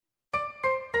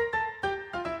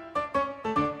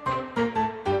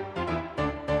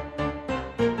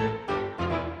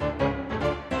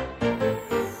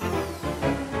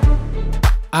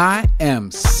I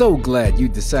am so glad you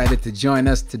decided to join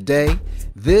us today.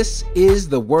 This is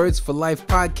the Words for Life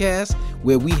podcast,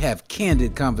 where we have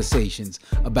candid conversations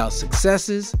about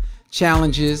successes,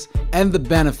 challenges, and the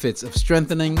benefits of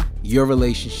strengthening your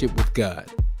relationship with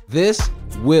God. This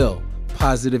will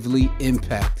positively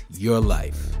impact your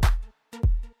life.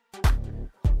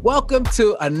 Welcome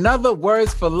to another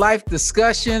Words for Life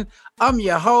discussion. I'm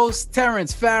your host,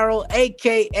 Terrence Farrell,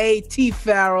 aka T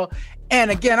Farrell. And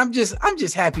again, I'm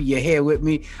just happy you're here with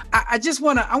me. I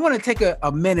want to take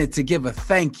a minute to give a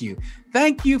thank you.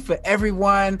 Thank you for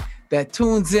everyone that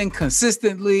tunes in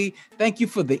consistently. Thank you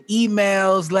for the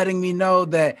emails letting me know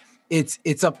that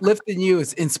it's uplifting you,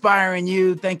 it's inspiring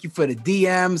you. Thank you for the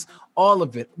DMs, all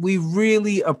of it. We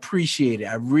really appreciate it.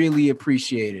 I really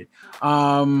appreciate it.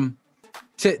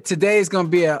 Today is going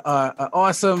to be an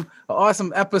awesome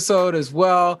episode as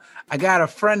well. I got a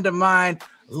friend of mine,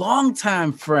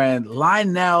 longtime friend,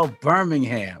 Lionel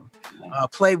Birmingham.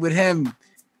 Played with him,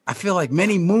 I feel like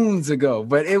many moons ago,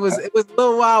 but it was a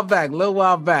little while back.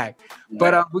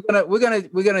 But we're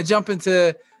gonna jump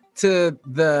into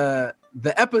the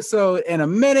episode in a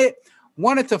minute.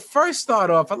 Wanted to first start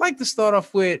off. I'd like to start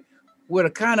off with a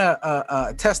kind of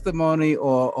a testimony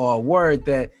or a word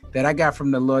that I got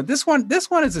from the Lord. This one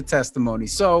is a testimony.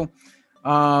 So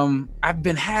I've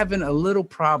been having a little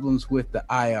problems with the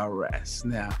IRS.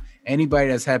 Now, anybody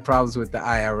that's had problems with the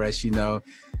IRS,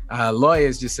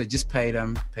 lawyers just say, just pay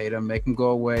them, make them go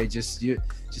away. Just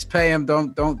pay them.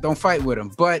 Don't fight with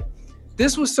them. But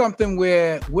this was something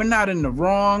where we're not in the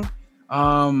wrong.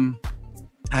 I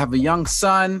have a young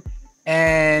son,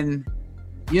 and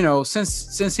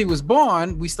since he was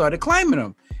born, we started claiming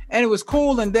him. And it was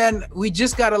cool. And then we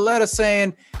just got a letter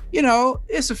saying,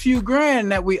 it's a few grand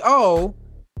that we owe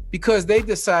because they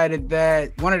decided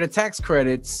that one of the tax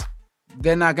credits,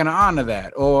 they're not going to honor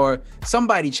that. Or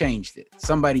somebody changed it.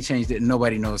 And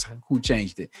nobody knows who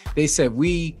changed it. They said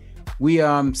we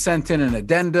sent in an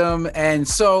addendum. And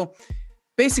so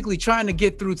basically trying to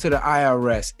get through to the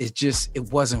IRS,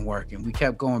 it wasn't working. We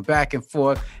kept going back and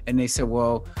forth, and they said,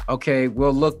 well, okay,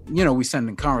 we'll look, we sent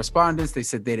in correspondence. They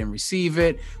said they didn't receive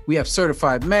it. We have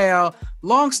certified mail.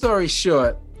 Long story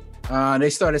short,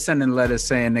 they started sending letters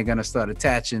saying they're going to start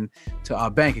attaching to our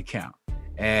bank account.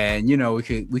 And,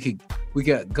 we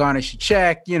could garnish a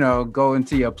check, go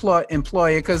into your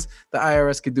employer, because the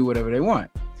IRS could do whatever they want.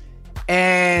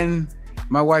 And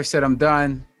my wife said, I'm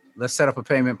done. Let's set up a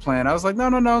payment plan. I was like,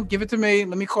 no, give it to me.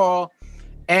 Let me call.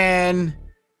 And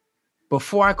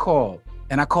before I called,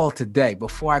 and I called today,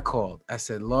 I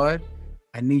said, Lord,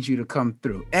 I need you to come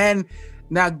through. And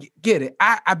now get it.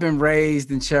 I've been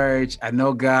raised in church. I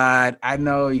know God. I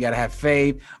know you got to have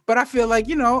faith. But I feel like,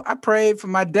 I prayed for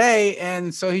my day.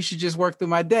 And so he should just work through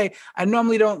my day. I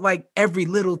normally don't like every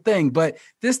little thing. But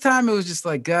this time it was just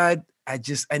like, God, I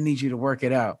need you to work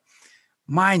it out.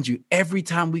 Mind you, every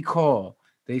time we call,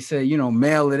 they say,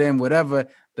 mail it in, whatever.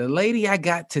 The lady I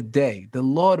got today, the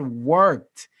Lord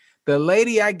worked. The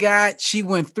lady I got, she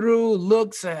went through,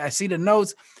 looks, I see the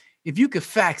notes. If you could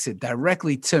fax it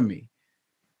directly to me.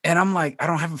 And I'm like, I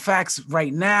don't have a fax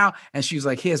right now. And she's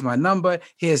like, here's my number.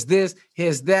 Here's this,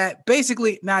 here's that.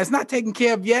 Basically, now it's not taken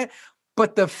care of yet,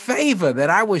 but the favor that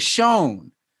I was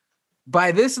shown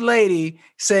by this lady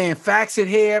saying, fax it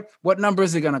here. What number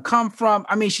is it going to come from?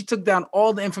 I mean, she took down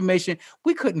all the information.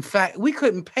 We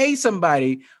couldn't pay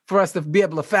somebody for us to be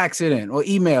able to fax it in or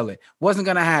email it. Wasn't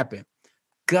going to happen.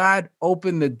 God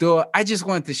opened the door. I just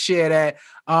wanted to share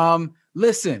that.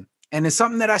 Listen, and it's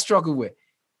something that I struggle with.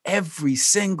 Every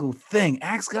single thing,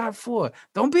 ask God for.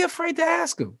 Don't be afraid to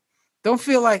ask him. Don't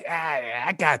feel like,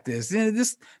 I got this.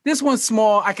 This one's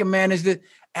small. I can manage it.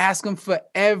 Ask him for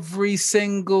every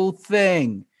single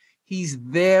thing. He's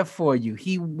there for you.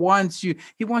 He wants you.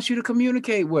 He wants you to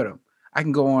communicate with him. I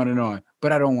can go on and on,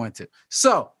 but I don't want to.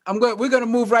 So we're going to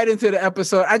move right into the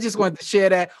episode. I just wanted to share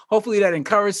that. Hopefully that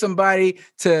encouraged somebody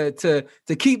to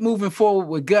keep moving forward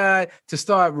with God, to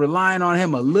start relying on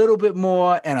him a little bit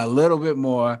more and a little bit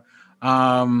more.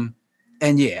 And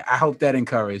yeah, I hope that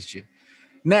encouraged you.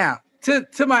 Now,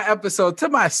 to my episode, to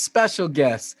my special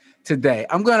guest today.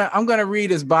 I'm gonna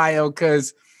read his bio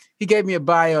because he gave me a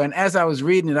bio, and as I was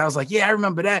reading it, I was like, yeah, I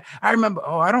remember that. I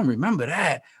don't remember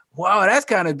that. Wow, that's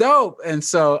kind of dope. And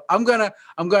so I'm gonna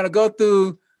go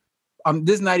through.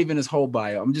 This is not even his whole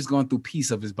bio. I'm just going through a piece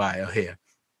of his bio here.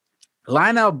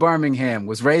 Lionel Birmingham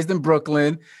was raised in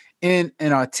Brooklyn in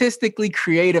an artistically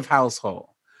creative household.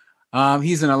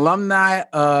 He's an alumni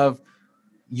of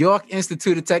York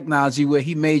Institute of Technology, where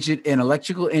he majored in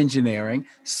electrical engineering.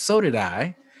 So did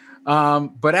I.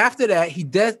 But after that, he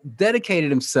dedicated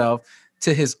himself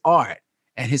to his art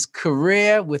and his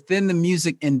career within the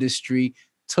music industry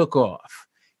took off.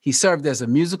 He served as a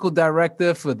musical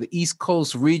director for the East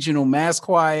Coast Regional Mass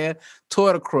Choir,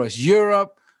 toured across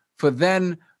Europe for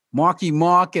then Marky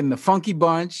Mark and the Funky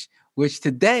Bunch, which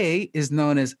today is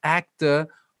known as actor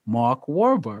Mark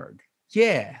Wahlberg.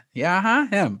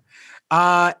 Him.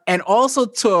 And also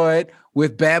toured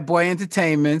with Bad Boy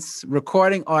Entertainment's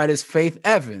recording artist Faith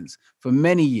Evans for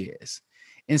many years.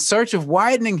 In search of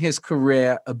widening his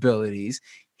career abilities,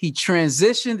 he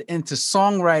transitioned into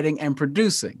songwriting and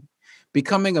producing.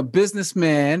 Becoming a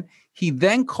businessman, he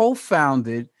then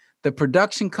co-founded the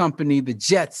production company The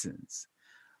Jetsons,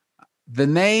 the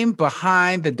name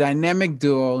behind the dynamic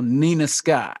duo Nina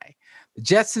Sky. The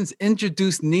Jetsons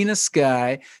introduced Nina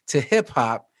Sky to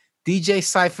hip-hop, DJ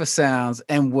Cypher Sounds,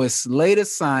 and was later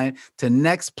signed to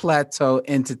Next Plateau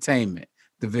Entertainment,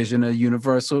 division of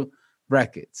Universal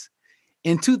Records.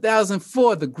 In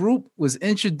 2004, the group was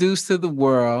introduced to the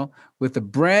world with a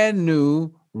brand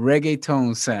new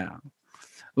reggaeton sound.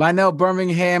 Lionel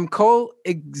Birmingham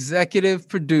co-executive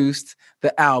produced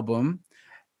the album.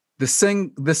 The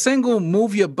single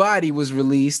Move Your Body was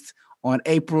released on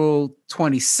April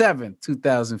 27,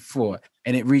 2004,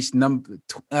 and it reached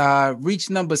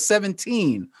number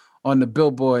 17 on the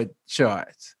Billboard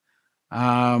charts.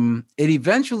 It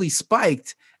eventually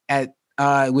spiked at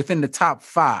within the top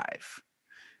 5.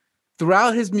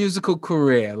 Throughout his musical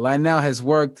career, Lionel has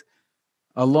worked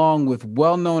along with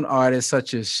well-known artists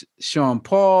such as Sean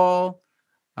Paul,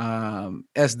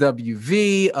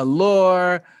 SWV,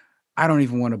 Allure. I don't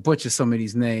even want to butcher some of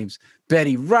these names.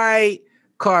 Betty Wright,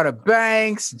 Carter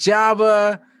Banks,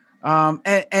 Jabba,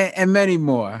 and many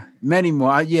more. Many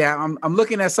more. Yeah, I'm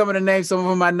looking at some of the names. Some of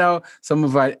them I know. Some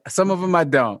of them I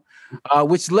don't.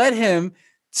 Which led him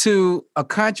to a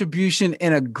contribution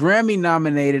in a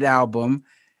Grammy-nominated album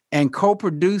and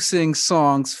co-producing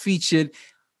songs featured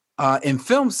in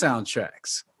film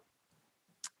soundtracks.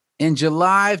 In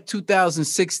July of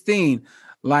 2016,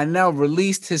 Lionel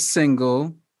released his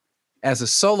single as a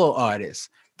solo artist,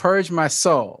 Purge My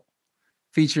Soul,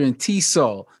 featuring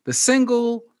T-Soul. The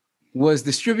single was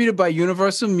distributed by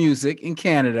Universal Music in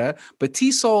Canada, but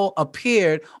T-Soul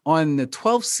appeared on the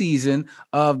 12th season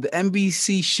of the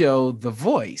NBC show The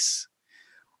Voice.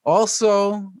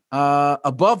 Also,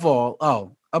 above all,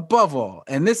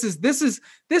 and this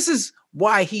is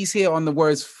why he's here on the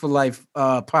Words for Life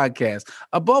podcast.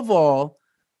 Above all,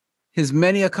 his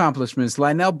many accomplishments,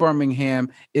 Lionel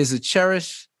Birmingham is a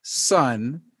cherished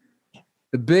son,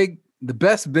 the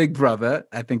best big brother.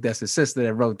 I think that's his sister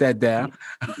that wrote that down.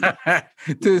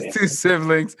 Two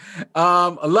siblings,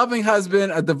 a loving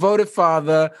husband, a devoted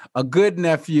father, a good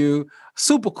nephew,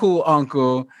 super cool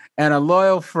uncle, and a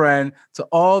loyal friend to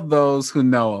all those who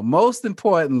know him. Most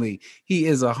importantly, he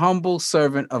is a humble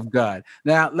servant of God.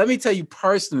 Now, let me tell you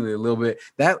personally a little bit.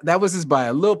 That was his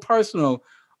bio. A little personal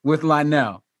with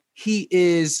Lionel. He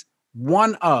is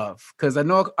one of, because I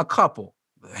know a couple,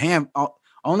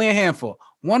 only a handful,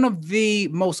 one of the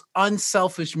most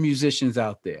unselfish musicians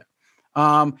out there.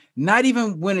 Not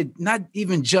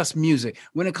even just music.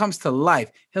 When it comes to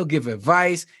life, he'll give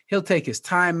advice. He'll take his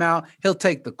time out. He'll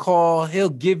take the call. He'll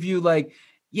give you like,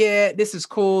 yeah, this is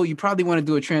cool. You probably want to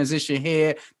do a transition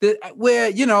here.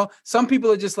 Where, some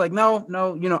people are just like, no,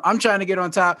 I'm trying to get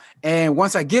on top. And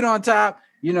once I get on top,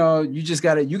 you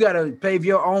gotta pave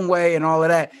your own way and all of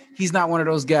that. He's not one of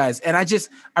those guys. And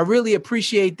I really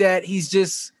appreciate that.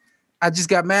 I just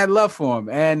got mad love for him.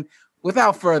 And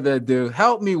without further ado,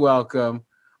 help me welcome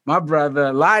my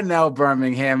brother, Lionel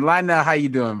Birmingham. Lionel, how you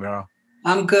doing, bro?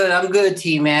 I'm good,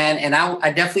 T-Man. And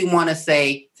I definitely want to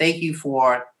say thank you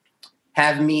for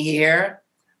having me here.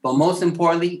 But most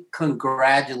importantly,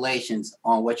 congratulations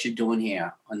on what you're doing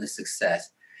here, on the success.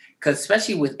 Because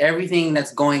especially with everything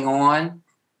that's going on,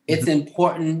 it's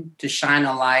important to shine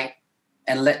a light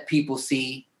and let people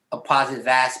see a positive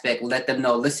aspect. Let them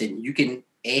know, listen, you can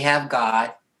have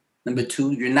God. Number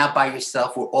 2, you're not by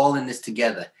yourself. We're all in this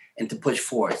together and to push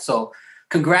forward. So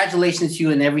congratulations to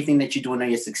you and everything that you're doing on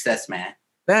your success, man.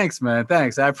 Thanks, man.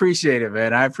 Thanks. I appreciate it,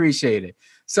 man. I appreciate it.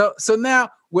 So now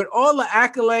with all the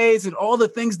accolades and all the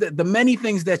things the many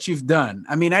things that you've done,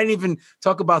 I mean, I didn't even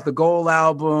talk about the Gold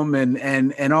album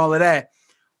and all of that.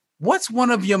 What's one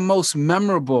of your most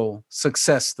memorable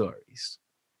success stories?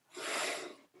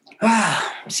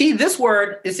 See, this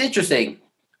word is interesting.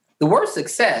 The word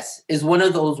success is one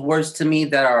of those words to me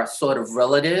that are sort of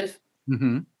relative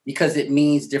because it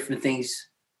means different things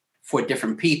for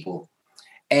different people.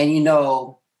 And,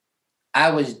 I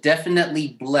was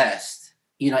definitely blessed,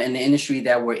 in the industry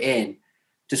that we're in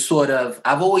to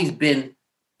I've always been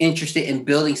interested in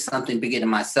building something bigger than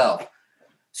myself.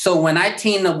 So when I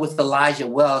teamed up with Elijah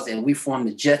Wells and we formed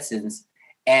the Jetsons,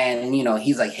 and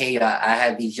he's like, hey, I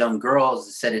have these young girls,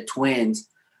 a set of twins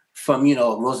from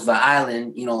Roosevelt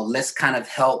Island, let's kind of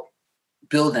help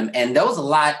build them. And there was a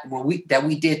lot that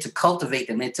we did to cultivate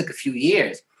them. It took a few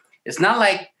years. It's not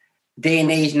like day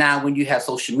and age now when you have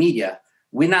social media.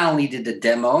 We not only did the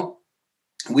demo,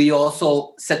 we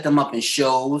also set them up in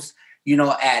shows,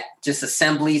 at just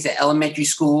assemblies at elementary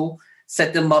school,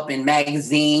 set them up in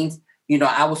magazines.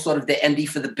 I was sort of the MD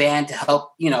for the band to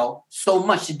help, so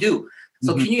much to do.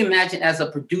 So can you imagine, as a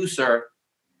producer,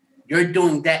 you're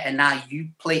doing that and now you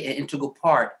play an integral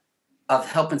part of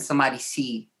helping somebody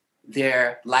see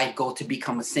their life go to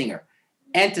become a singer,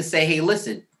 and to say, hey,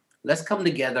 listen, let's come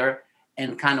together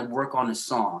and kind of work on a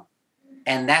song.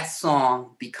 And that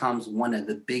song becomes one of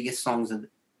the biggest songs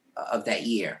of that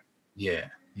year. Yeah.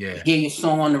 Yeah. You hear your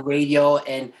song on the radio,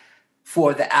 and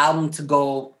for the album to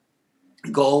go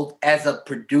gold as a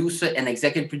producer and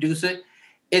executive producer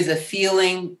is a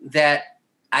feeling that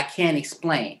I can't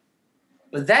explain.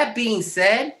 But that being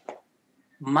said,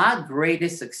 my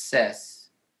greatest success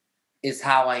is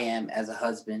how I am as a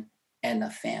husband and a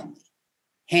family.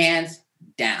 Hands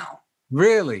down.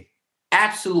 Really?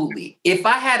 Absolutely. If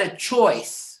I had a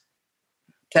choice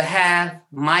to have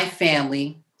my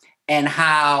family and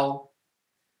how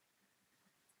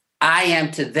I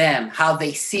am to them, how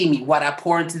they see me, what I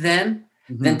pour into them,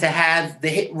 than to have the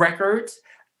hit records,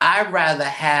 I'd rather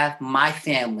have my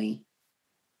family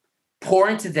pour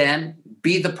into them,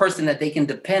 be the person that they can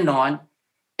depend on.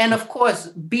 And of course,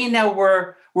 being that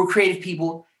we're creative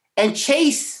people, and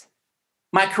chase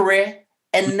my career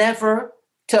and never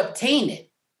to obtain it,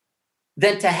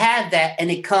 than to have that and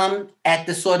it come at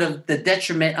the sort of the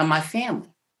detriment of my family.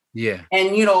 Yeah.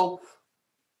 And,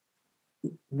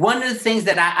 one of the things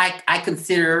that I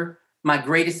consider my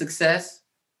greatest success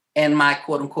and my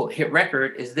quote unquote hit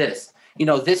record is this.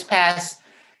 This past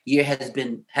year has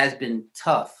been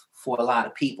tough for a lot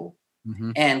of people.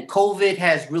 And COVID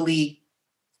has really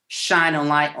shined a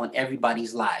light on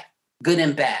everybody's life, good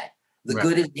and bad. The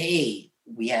good is, hey,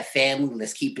 we have family,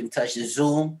 let's keep in touch. The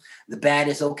Zoom. The bad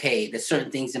is, okay, there's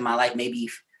certain things in my life, maybe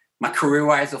my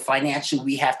career-wise or financial,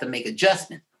 we have to make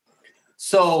adjustment.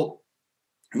 So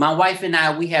my wife and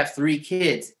I, we have 3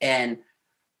 kids, and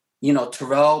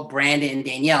Terrell, Brandon, and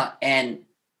Danielle. And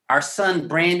our son,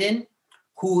 Brandon,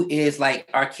 who is like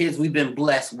our kids, we've been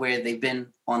blessed where they've been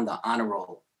on the honor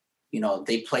roll.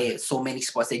 They play at so many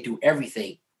sports, they do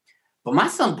everything. But my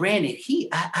son, Brandon,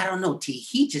 I don't know, T,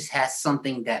 he just has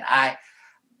something that I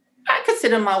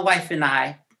consider my wife and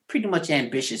I pretty much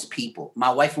ambitious people.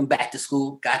 My wife went back to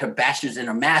school, got her bachelor's and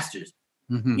her master's,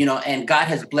 and God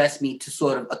has blessed me to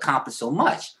sort of accomplish so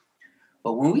much.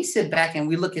 But when we sit back and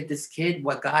we look at this kid,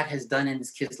 what God has done in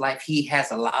this kid's life, he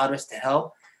has allowed us to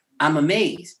help. I'm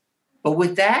amazed. But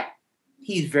with that,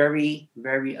 he's very,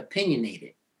 very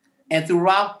opinionated. And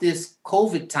throughout this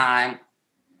COVID time,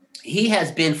 he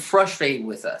has been frustrated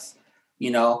with us.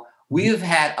 We've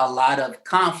had a lot of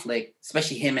conflict,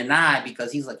 especially him and I,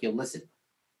 because he's like, yo, listen,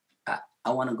 I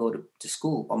want to go to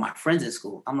school, or my friends at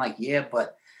school. I'm like, yeah,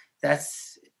 but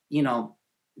that's,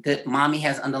 that mommy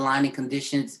has underlying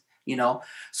conditions.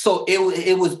 So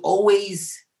it was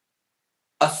always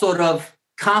a sort of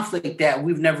conflict that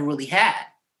we've never really had.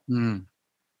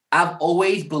 I've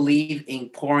always believed in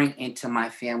pouring into my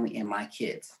family and my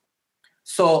kids.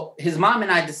 So his mom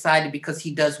and I decided, because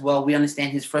he does well, we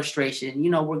understand his frustration,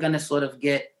 we're going to sort of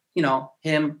get,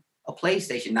 him a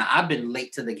PlayStation. Now, I've been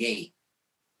late to the game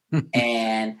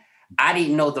and I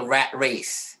didn't know the rat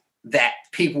race that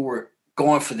people were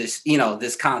going for this,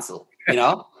 this console,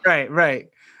 Right.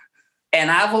 And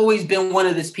I've always been one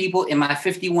of these people in my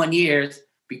 51 years.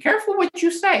 Be careful what you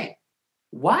say.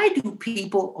 Why do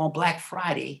people on Black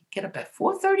Friday get up at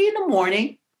 4:30 in the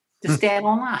morning to stand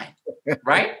online?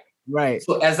 Right? Right.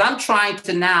 So as I'm trying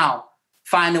to now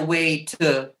find a way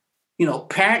to,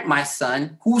 parent my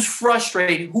son who's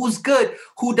frustrated, who's good,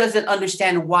 who doesn't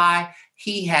understand why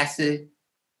he has to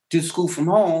do school from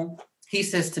home, he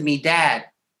says to me, Dad,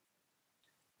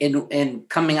 in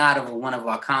coming out of one of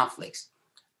our conflicts,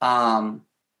 I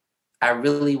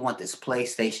really want this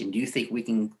PlayStation. Do you think we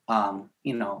can,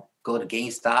 go to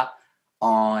GameStop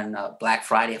on Black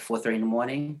Friday at 4:30 in the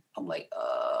morning? I'm like,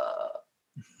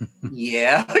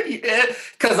 yeah.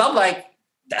 Because I'm like,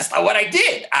 that's not what I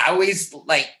did. I always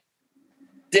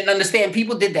didn't understand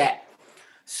people did that.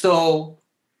 So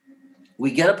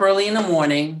we get up early in the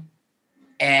morning,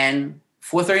 and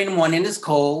 4:30 in the morning is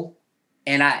cold,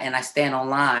 and I stand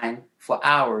online for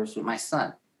hours with my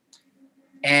son.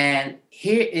 And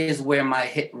here is where my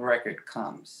hit record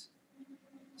comes.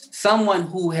 someone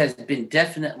who has been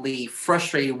definitely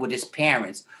frustrated with his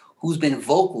parents, who's been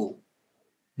vocal.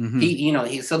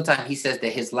 He sometimes he says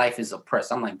that his life is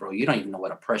oppressed. I'm like, bro, you don't even know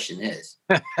what oppression is.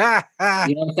 You know what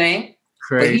I'm saying?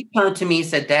 Great. But he turned to me and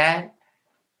said, Dad,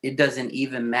 it doesn't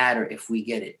even matter if we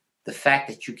get it. The fact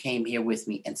that you came here with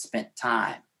me and spent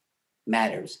time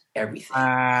matters everything.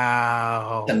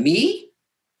 Wow. To me,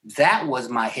 that was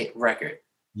my hit record.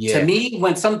 Yeah. To me,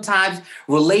 when sometimes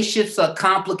relationships are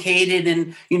complicated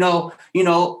and,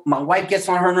 my wife gets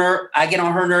on her nerve, I get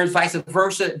on her nerves, vice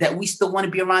versa, that we still want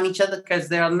to be around each other because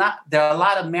there are a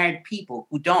lot of married people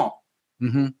who don't.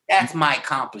 That's my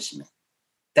accomplishment,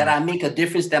 that I make a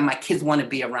difference, that my kids want to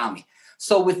be around me.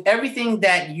 So with everything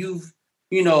that you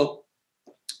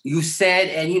said,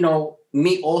 and,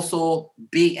 me also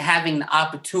having the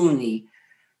opportunity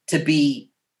to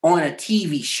be on a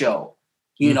TV show,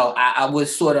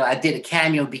 I did a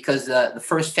cameo because the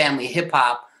first Family Hip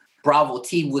Hop, Bravo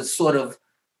T, was sort of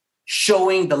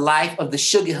showing the life of the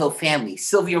Sugar Hill family.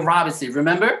 Sylvia Robinson,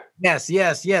 remember? Yes.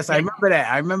 I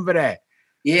remember that.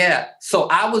 Yeah. So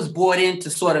I was brought in to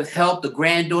sort of help the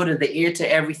granddaughter, the heir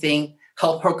to everything,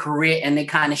 help her career. And they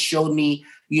kind of showed me,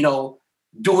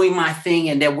 doing my thing,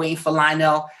 and they're waiting for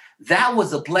Lionel. That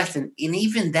was a blessing. And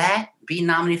even that, being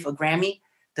nominated for Grammy,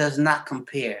 does not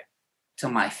compare to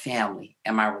my family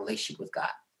and my relationship with God.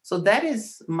 So that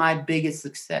is my biggest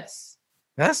success.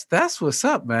 That's what's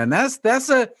up, man. That's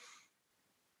a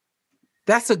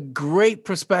great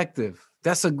perspective.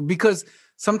 Because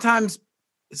sometimes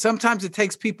it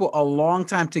takes people a long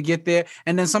time to get there,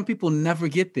 and then some people never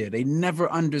get there. They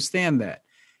never understand that.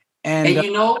 And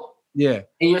yeah.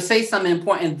 And you'll say something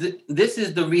important. This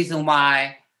is the reason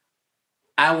why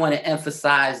I want to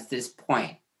emphasize this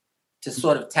point, to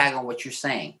sort of tag on what you're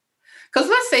saying. Because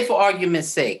let's say, for argument's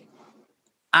sake,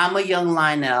 I'm a young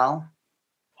Lionel,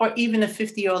 or even a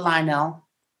 50-year-old Lionel,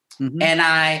 and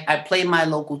I play my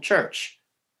local church.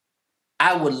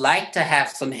 I would like to have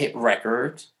some hit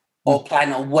records or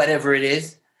platinum, whatever it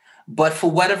is. But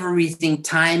for whatever reason,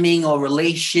 timing or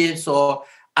relationships, or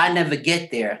I never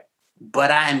get there.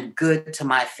 But I am good to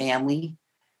my family,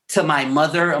 to my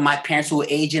mother or my parents who are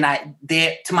aging,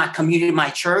 to my community,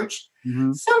 my church.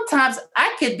 Sometimes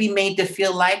I could be made to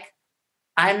feel like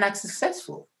I'm not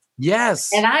successful.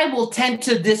 Yes. And I will tend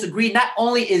to disagree. Not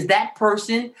only is that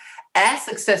person as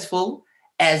successful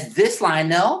as this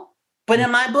Lionel, but in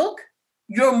my book,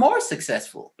 you're more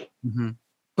successful.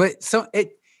 But so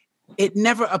it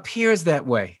never appears that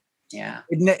way. Yeah.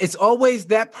 It's always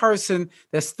that person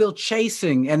that's still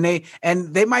chasing, and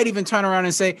they might even turn around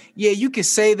and say, yeah, you can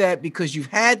say that because you've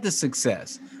had the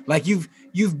success. Like you've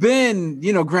been,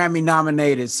 Grammy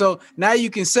nominated. So now you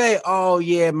can say, oh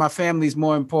yeah, my family's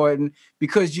more important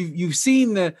because you've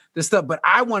seen the stuff, but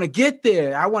I want to get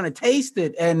there. I want to taste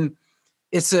it. And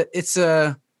it's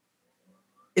a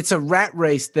rat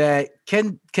race that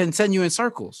can send you in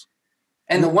circles.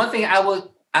 And the one thing I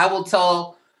will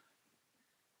tell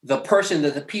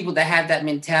the people that have that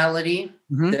mentality,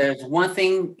 there's one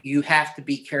thing you have to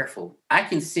be careful. I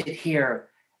can sit here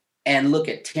and look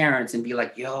at Terrence and be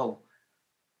like, yo,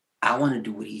 I want to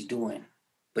do what he's doing.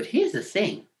 But here's the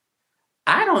thing.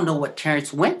 I don't know what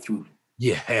Terrence went through.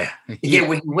 Yeah. To get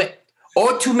where he went,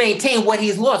 or to maintain what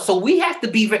he's lost. So we have to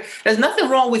be there's nothing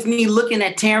wrong with me looking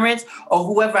at Terrence or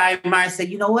whoever I admire and say,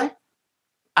 you know what?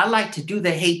 I like to do the,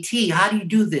 hey T, how do you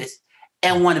do this?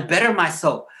 And want to better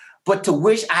myself. But to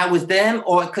wish I was them,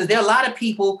 or because there are a lot of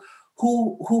people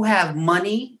who have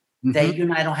money that you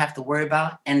and I don't have to worry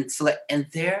about, and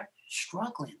they're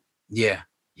struggling. Yeah,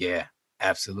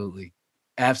 absolutely.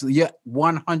 Yeah,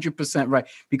 100% right.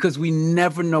 Because we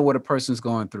never know what a person's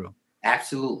going through.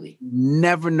 Absolutely.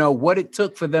 Never know what it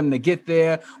took for them to get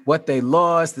there, what they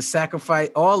lost, the sacrifice,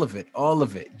 all of it.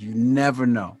 You never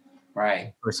know. Right. What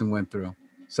the person went through.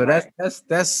 So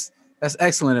that's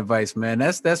excellent advice, man.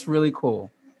 That's really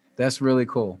cool. That's really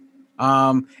cool.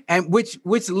 And which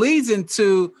leads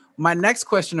into my next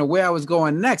question, or where I was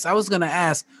going next. I was going to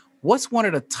ask, what's one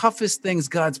of the toughest things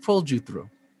God's pulled you through?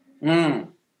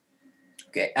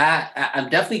 Okay. I'm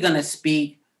definitely going to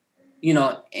speak,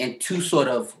 in two sort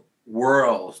of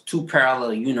worlds, two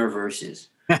parallel universes,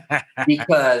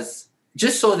 because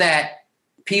just so that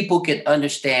people can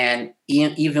understand,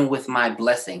 even with my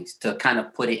blessings, to kind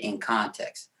of put it in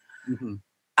context.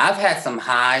 I've had some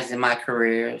highs in my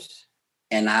careers,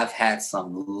 and I've had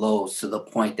some lows to the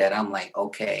point that I'm like,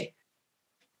 okay,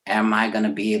 am I going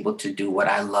to be able to do what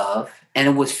I love? And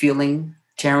it was feeling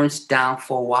Terrence down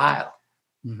for a while.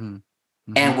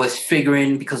 And was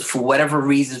figuring, because for whatever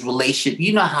reasons, relationship,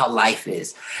 you know how life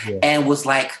is, and was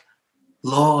like,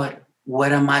 Lord,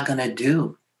 what am I going to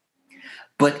do?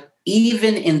 But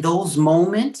even in those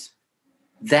moments,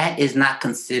 that is not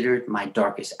considered my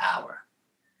darkest hour.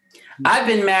 I've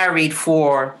been married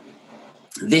for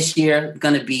this year,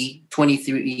 going to be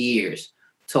 23 years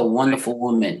to a wonderful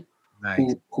woman.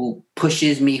 Nice. who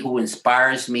pushes me, who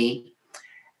inspires me.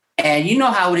 And you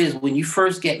know how it is when you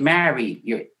first get married,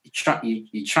 you're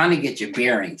trying to get your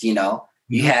bearings, you know.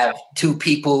 You have two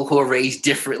people who are raised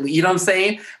differently. You know what I'm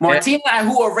saying? Martina and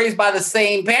I, who are raised by the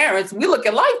same parents, we look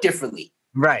at life differently.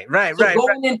 Right. So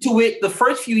going into it, the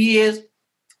first few years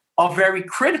are very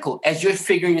critical as you're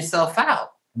figuring yourself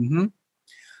out. Mm-hmm.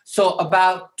 So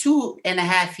about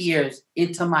 2.5 years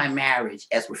into my marriage,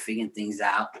 as we're figuring things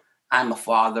out, I'm a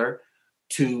father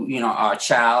to, you know, our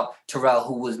child, Terrell,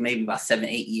 who was maybe about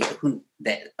 7-8 years,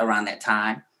 around that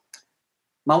time.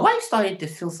 My wife started to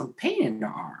feel some pain in her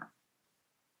arm.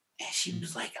 And she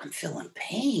was like, I'm feeling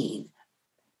pain.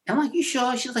 I'm like, you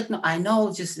sure? She was like, no, I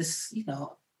know, just this, you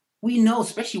know, we know,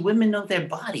 especially women know their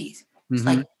bodies. It's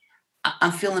like,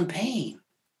 I'm feeling pain.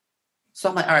 So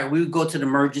I'm like, all right, we would go to the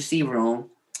emergency room,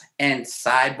 and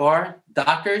sidebar,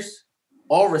 doctors,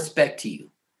 all respect to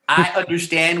you. I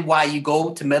understand why you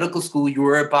go to medical school. You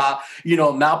worry about, you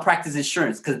know, malpractice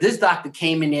insurance, because this doctor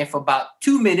came in there for about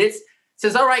 2 minutes,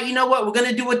 says, all right, you know what? We're going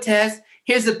to do a test.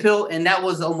 Here's a pill. And that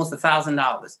was almost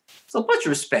 $1,000. So much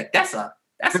respect. That's a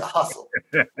hustle.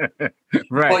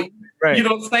 Right. You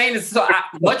know what I'm saying? So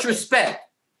much respect.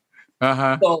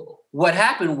 So what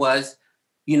happened was,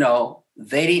 you know,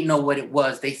 they didn't know what it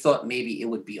was. They thought maybe it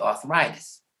would be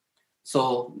arthritis.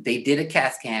 So they did a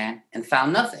CAT scan and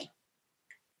found nothing.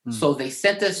 So they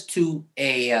sent us to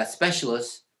a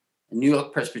specialist, New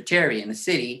York Presbyterian in the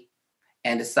city,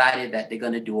 and decided that they're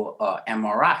going to do a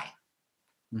MRI.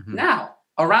 Now,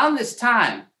 around this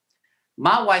time,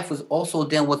 my wife was also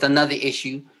dealing with another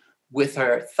issue with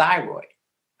her thyroid.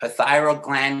 Her thyroid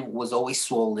gland was always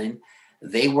swollen.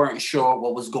 They weren't sure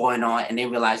what was going on, and they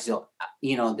realized,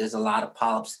 you know, there's a lot of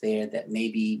polyps there that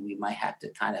maybe we might have to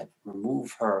kind of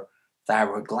remove her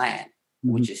thyroid gland,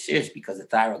 which is serious because the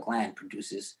thyroid gland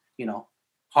produces, you know,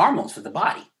 hormones for the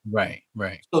body. Right.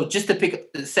 So just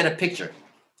to set a picture.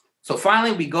 So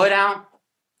finally we go down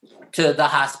to the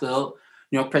hospital,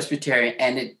 you know, Presbyterian,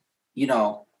 and it, you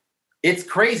know, it's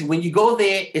crazy. When you go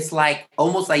there, it's like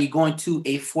almost like you're going to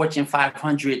a Fortune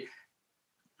 500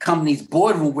 company's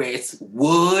boardroom where it's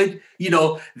wood, you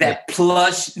know, that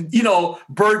plush, you know,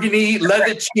 burgundy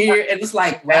leather chair. And it's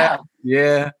like, wow.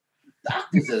 Yeah.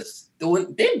 Doctors are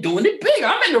they're doing it big.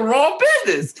 I'm in the wrong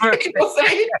business. You know what I'm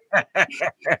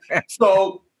saying?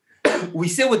 So we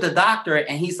sit with the doctor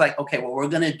and he's like, okay, what we're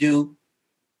going to do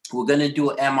an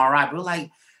MRI. We're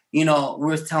like, you know, we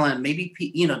were telling maybe,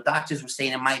 you know, doctors were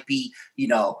saying it might be, you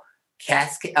know,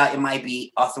 it might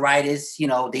be arthritis. You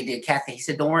know, they did CAT scan. He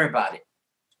said, don't worry about it.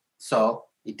 So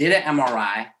they did an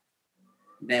MRI.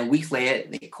 Then weeks later,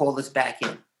 they called us back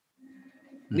in.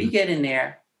 We get in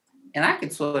there and I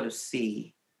could sort of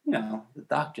see, you know, the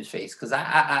doctor's face. Cause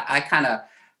I'm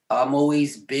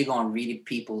always big on reading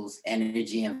people's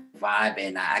energy and vibe.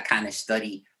 And I kind of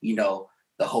study, you know,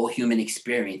 the whole human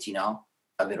experience, you know,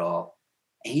 of it all.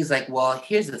 And he's like, well,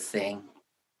 here's the thing.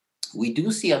 We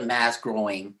do see a mass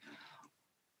growing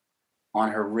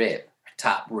on her rib, her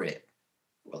top rib.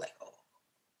 We're like, oh.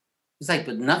 He's like,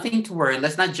 but nothing to worry.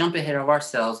 Let's not jump ahead of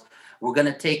ourselves. We're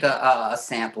going to take a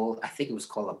sample. I think it was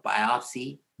called a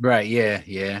biopsy. Right.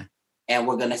 Yeah. And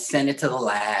we're going to send it to the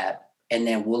lab. And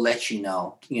then we'll let you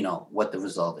know, what the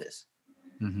result is.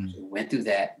 So we went through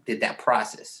that, did that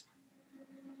process.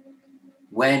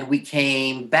 When we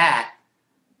came back,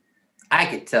 I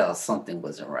could tell something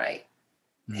wasn't right.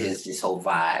 This whole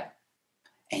vibe.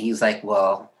 And he was like,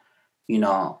 well, you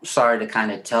know, sorry to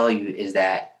kind of tell you is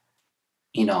that,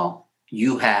 you know,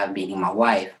 you have, meaning my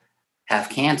wife, have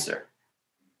cancer.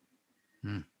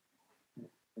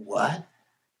 What?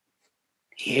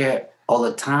 Here all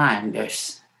the time,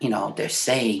 there's, you know, they're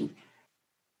saying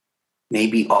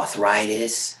maybe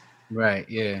arthritis. Right,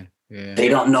 yeah. They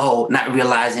don't know, not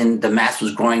realizing the mass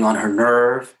was growing on her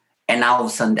nerve. And now all of a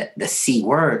sudden the C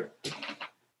word.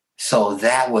 So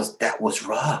that was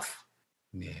rough.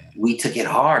 Yeah. We took it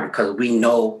hard because we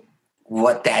know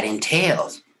what that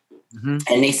entails. And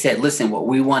they said, listen, what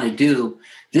we want to do,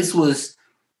 this was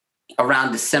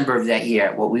around December of that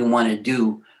year. What we want to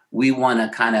do, we want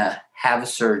to kind of have a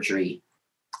surgery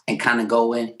and kind of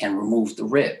go in and remove the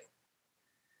rib.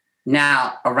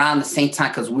 Now, around the same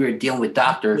time, because we were dealing with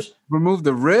doctors. Remove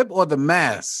the rib or the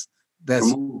mass?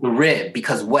 Remove the rib,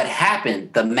 because what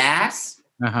happened, the mass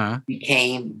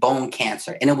became bone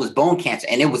cancer, and it was bone cancer,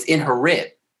 and it was in her rib.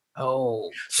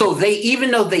 Oh. So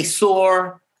even though they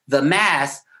saw the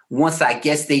mass, once I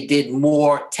guess they did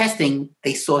more testing,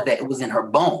 they saw that it was in her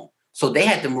bone. So they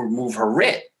had to remove her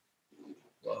rib.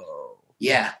 Whoa.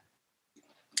 Yeah.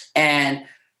 And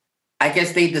I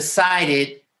guess they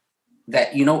decided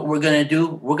that, you know what we're going to do?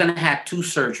 We're going to have 2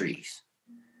 surgeries.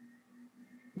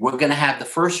 We're going to have the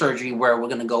first surgery where we're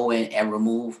going to go in and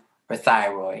remove her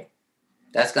thyroid.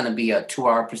 That's going to be a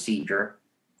 2-hour procedure.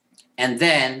 And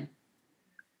then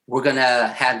we're going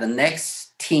to have the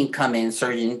next team come in,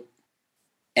 surgeon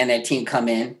and their team come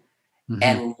in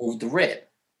and remove the rib.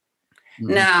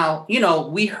 Now, you know,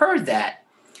 we heard that.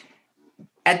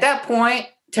 At that point,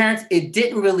 Terrence, it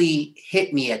didn't really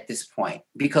hit me at this point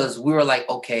because we were like,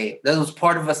 okay, that was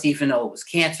part of us, even though it was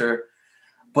cancer,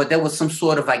 but there was some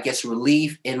sort of, I guess,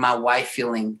 relief in my wife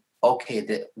feeling, okay,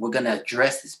 that we're going to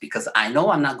address this because I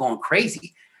know I'm not going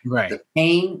crazy. Right. The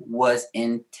pain was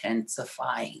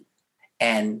intensifying.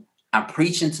 And I'm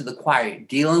preaching to the choir,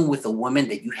 dealing with a woman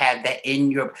that you have that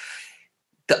in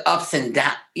the ups and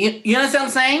downs. You understand what I'm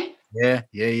saying?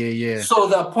 Yeah. So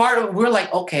the part of, we're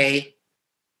like, okay,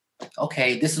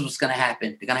 this is what's going to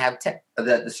happen. They're going to have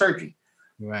the surgery.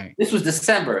 Right. This was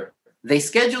December. They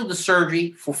scheduled the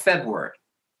surgery for February.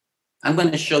 I'm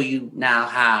going to show you now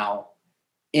how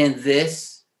in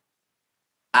this,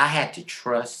 I had to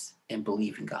trust and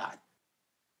believe in God.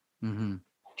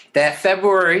 That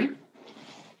February,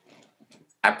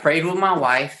 I prayed with my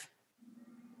wife.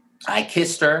 I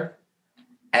kissed her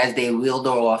as they wheeled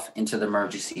her off into the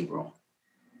emergency room.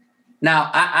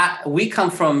 Now, we come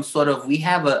from we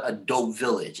have a dope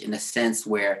village in a sense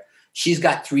where she's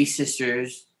got 3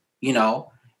 sisters, you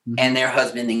know, and their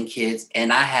husband and kids.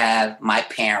 And I have my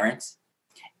parents.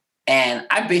 And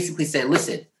I basically said,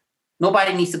 listen,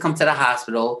 nobody needs to come to the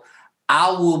hospital.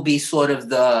 I will be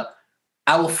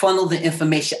I will funnel the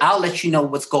information. I'll let you know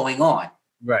what's going on.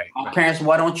 Right. My parents,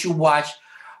 why don't you watch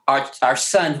our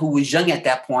son who was young at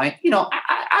that point? You know,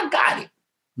 I got it.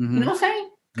 You know what I'm saying?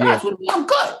 God's with me. I'm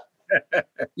good.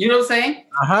 You know what I'm saying?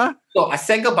 So I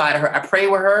said goodbye to her. I prayed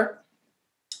with her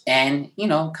and, you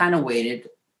know, kind of waited.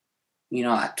 You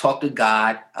know, I talked to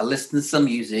God. I listened to some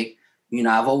music. You know,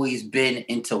 I've always been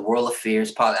into world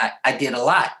affairs. I did a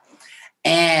lot.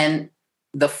 And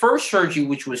the first surgery,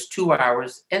 which was 2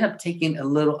 hours, ended up taking a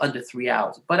little under 3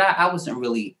 hours. But I wasn't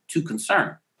really too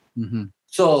concerned.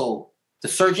 So the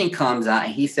surgeon comes out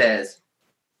and he says,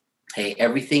 hey,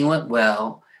 everything went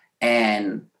well.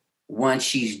 And once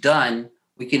she's done,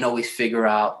 we can always figure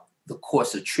out the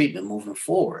course of treatment moving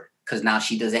forward. Because now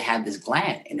she doesn't have this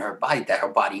gland in her body that her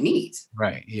body needs.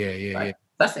 Right. Yeah.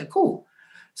 I said, cool.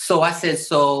 So I said,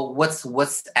 so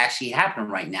what's actually happening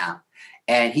right now?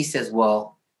 And he says,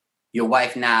 well, your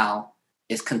wife now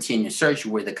is continuing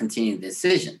surgery where they continue the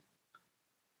incision.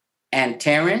 And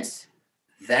Terrence,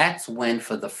 that's when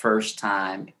for the first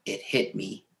time it hit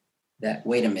me that,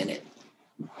 wait a minute.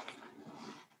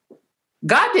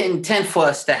 God didn't intend for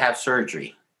us to have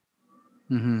surgery.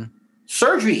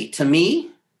 Surgery, to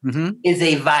me, is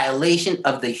a violation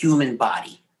of the human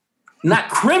body. Not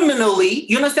criminally.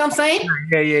 You understand what I'm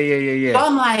saying? Yeah. So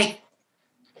I'm like,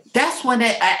 that's when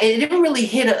it didn't really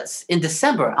hit us in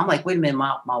December. I'm like, wait a minute,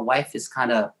 my wife is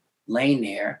kind of laying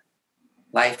there,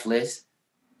 lifeless.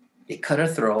 They cut her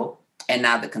throat, and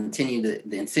now they continue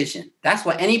the incision. That's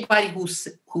why anybody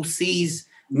who sees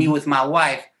me with my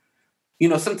wife, you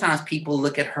know, sometimes people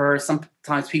look at her.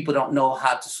 Sometimes people don't know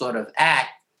how to sort of act.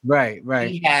 Right.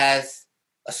 She has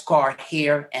a scar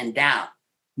here and down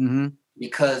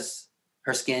because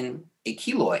her skin a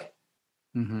keloid.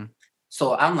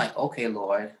 So I'm like, okay,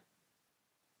 Lord.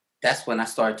 That's when I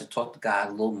started to talk to God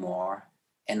a little more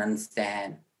and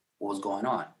understand what was going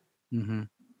on.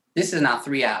 This is now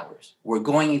 3 hours. We're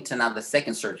going into now the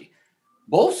second surgery.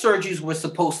 Both surgeries were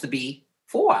supposed to be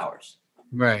 4 hours.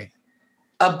 Right.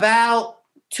 About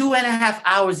 2.5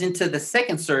 hours into the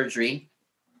second surgery,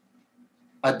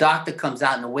 a doctor comes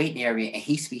out in the waiting area and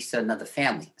he speaks to another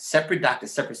family. Separate doctor,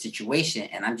 separate situation.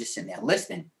 And I'm just sitting there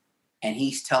listening. And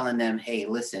he's telling them, hey,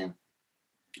 listen,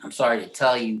 I'm sorry to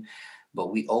tell you,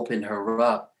 but we opened her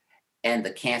up and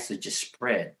the cancer just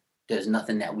spread. There's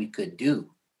nothing that we could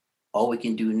do. All we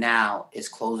can do now is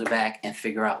close her back and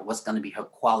figure out what's going to be her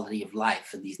quality of life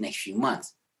for these next few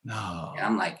months. No. And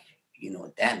I'm like, you know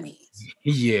what that means?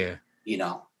 Yeah. You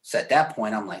know, so at that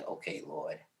point, I'm like, okay,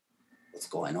 Lord, what's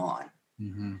going on?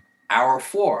 Hour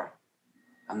 4,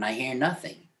 I'm not hearing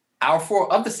nothing. Hour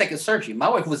 4 of the second surgery, my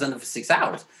wife was under for 6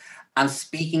 hours. I'm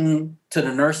speaking to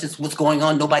the nurses, what's going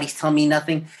on? Nobody's telling me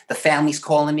nothing. The family's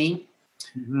calling me.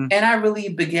 And I really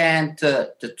began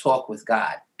to talk with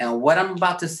God. And what I'm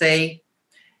about to say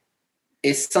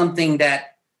is something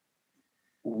that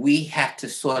we have to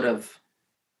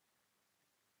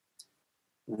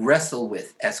wrestle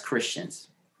with as Christians.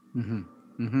 Mm-hmm.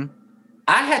 Mm-hmm.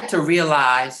 I had to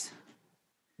realize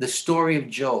the story of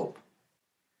Job.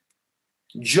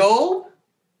 Job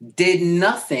did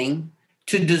nothing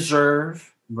to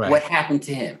deserve what happened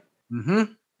to him.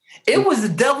 Mm-hmm. It was the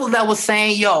devil that was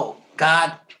saying, yo,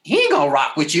 God, he ain't gonna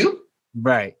rock with you.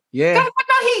 Right. Yeah. God,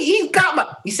 he got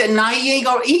my. He said, nah, he ain't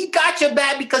gonna. He got your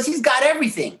back because he's got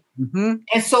everything. Mm-hmm.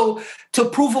 And so, to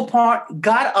prove a point,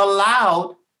 God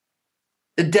allowed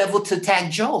the devil to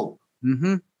attack Job.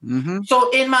 Mm-hmm. Mm-hmm.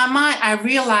 So, in my mind, I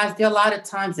realized there are a lot of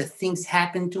times that things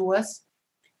happen to us.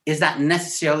 Is not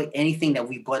necessarily anything that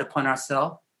we brought upon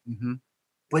ourselves, Mm-hmm.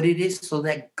 but it is so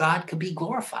that God could be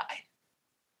glorified.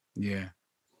 Yeah.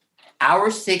 Hour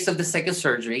 6 of the second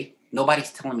surgery,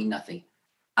 nobody's telling me nothing.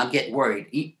 I'm getting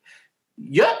worried.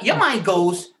 Your mind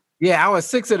goes. Yeah, hour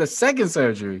 6 of the second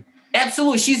surgery.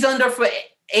 Absolutely. She's under for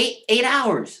eight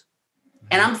hours.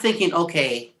 And I'm thinking,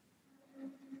 okay.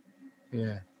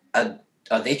 Yeah.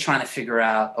 Are they trying to figure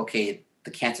out, okay,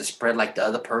 the cancer spread like the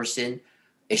other person?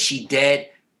 Is she dead?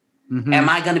 Mm-hmm. Am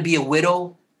I going to be a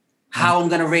widow? How I'm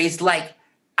going to raise? Like,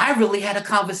 I really had a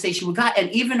conversation with God. And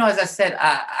even though, as I said,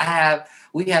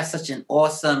 we have such an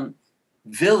awesome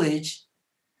village,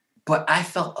 but I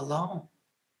felt alone.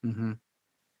 Mm-hmm.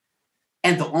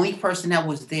 And the only person that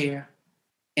was there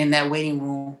in that waiting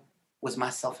room was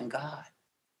myself and God.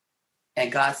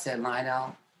 And God said,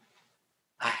 Lionel,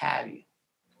 I have you.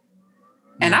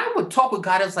 Mm-hmm. And I would talk with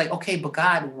God. I was like, okay, but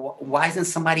God, why isn't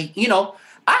somebody,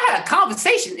 I had a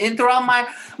conversation. And throughout my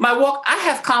walk, I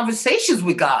have conversations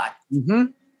with God. Mm-hmm.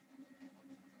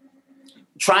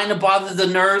 Trying to bother the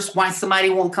nurse, why somebody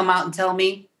won't come out and tell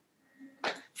me.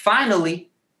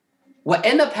 Finally, what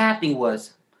ended up happening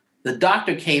was the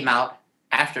doctor came out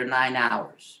after 9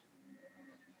 hours.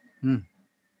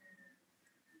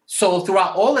 So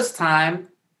throughout all this time,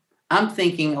 I'm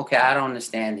thinking, okay, I don't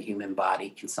understand the human body.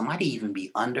 Can somebody even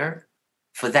be under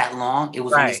for that long? It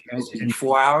was only supposed to be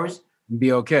 4 hours.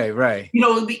 Be okay, right.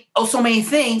 It'd be so many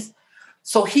things.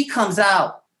 So he comes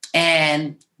out,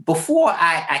 and before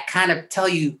I kind of tell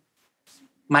you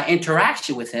my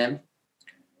interaction with him,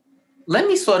 let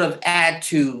me sort of add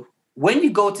to when you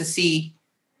go to see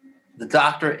the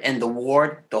doctor in the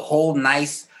ward, the whole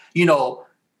nice,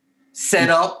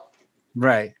 setup.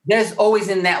 Right. There's always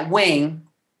in that wing,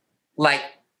 like,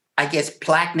 I guess,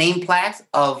 name plaques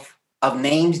of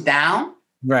names down.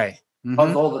 Right. Mm-hmm.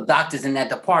 Of all the doctors in that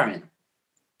department.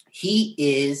 He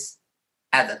is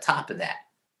at the top of that.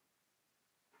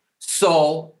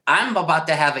 So I'm about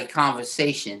to have a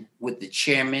conversation with the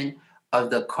chairman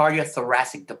of the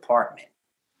cardiothoracic department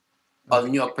of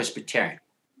New York Presbyterian.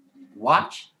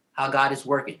 Watch how God is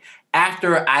working.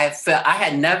 After I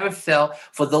had never felt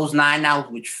for those 9 hours,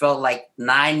 which felt like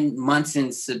 9 months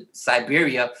in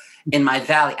Siberia in my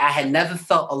valley. I had never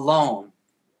felt alone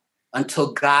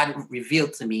until God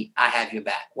revealed to me, I have your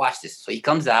back. Watch this. So he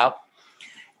comes out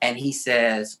and he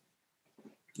says,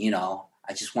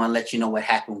 I just want to let you know what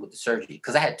happened with the surgery.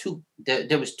 Because I had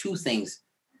there was two things.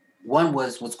 One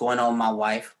was what's going on with my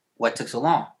wife, what took so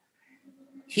long.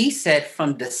 He said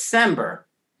from December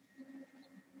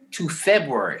to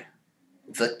February,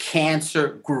 the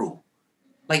cancer grew.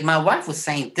 Like my wife was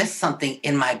saying, there's something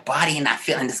in my body and I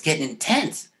feel and it's getting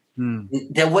intense.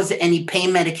 There wasn't any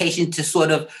pain medication to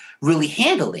sort of really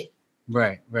handle it.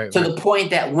 Right. To the point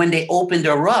that when they opened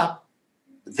her up,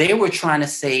 they were trying to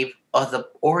save other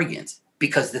organs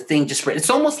because the thing just spread. It's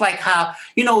almost like how,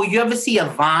 you ever see a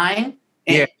vine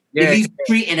and it leaves the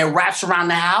tree and it wraps around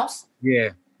the house? Yeah.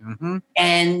 Mm-hmm.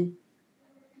 And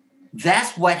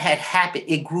that's what had happened.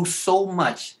 It grew so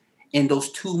much in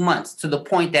those 2 months to the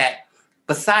point that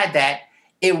beside that,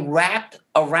 it wrapped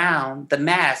around the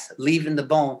mass, leaving the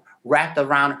bone, wrapped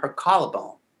around her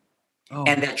collarbone. Oh.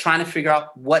 And they're trying to figure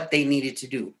out what they needed to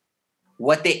do.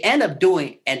 What they end up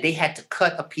doing, and they had to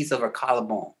cut a piece of her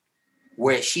collarbone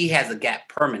where she has a gap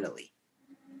permanently.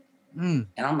 And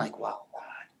I'm like, wow, God.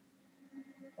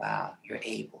 Wow, you're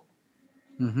able.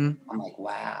 Mm-hmm. I'm like,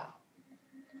 wow.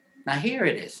 Now here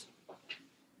it is.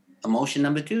 Emotion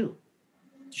number 2.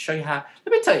 To show you how,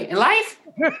 let me tell you, in life,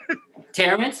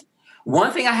 Terrence,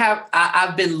 one thing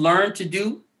I've been learned to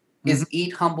do is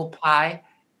eat humble pie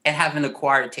and have an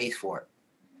acquired taste for it.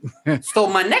 So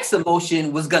my next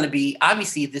emotion was going to be,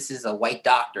 obviously this is a white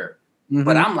doctor,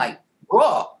 but I'm like,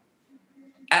 bro,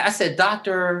 I said,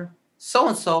 Dr.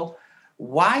 So-and-so,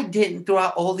 why didn't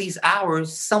throughout all these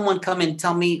hours, someone come and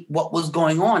tell me what was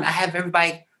going on? I have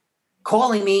everybody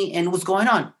calling me and what's going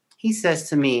on. He says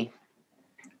to me,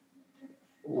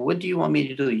 what do you want me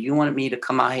to do? You want me to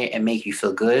come out here and make you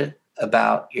feel good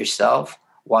about yourself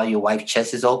while your wife's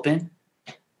chest is open?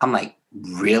 I'm like,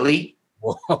 really?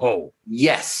 Whoa.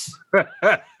 Yes.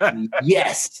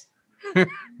 Yes.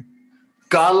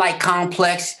 Godlike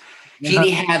complex. He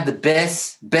didn't have the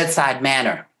best bedside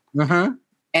manner. Uh-huh.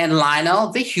 And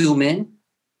Lionel, the human,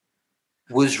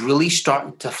 was really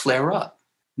starting to flare up.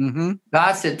 Mm-hmm.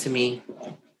 God said to me,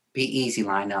 be easy,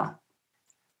 Lionel.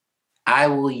 I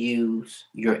will use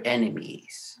your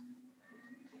enemies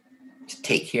to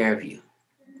take care of you.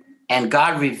 And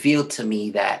God revealed to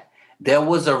me that there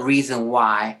was a reason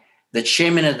why the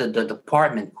chairman of the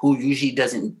department, who usually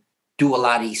doesn't do a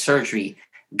lot of surgery,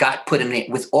 got put in there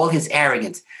with all his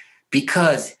arrogance,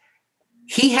 because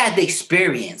he had the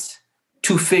experience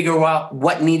to figure out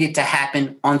what needed to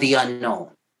happen on the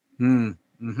unknown.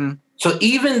 Mm-hmm. So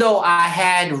even though I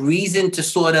had reason to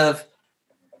sort of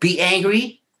be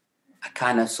angry, I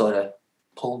kind of sort of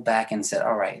pulled back and said,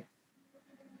 all right,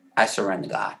 I surrender,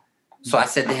 God. So I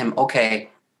said to him, okay,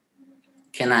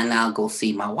 can I now go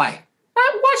see my wife?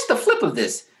 I watched the flip of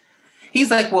this.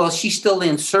 He's like, well, she's still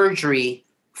in surgery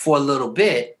for a little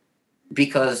bit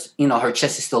because, her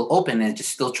chest is still open and just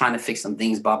still trying to fix some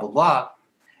things, blah, blah, blah.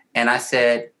 And I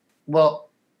said, well,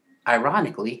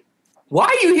 ironically, why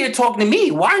are you here talking to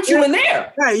me? Why aren't you in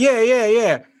there?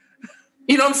 Yeah.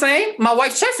 You know what I'm saying? My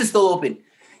wife's chest is still open.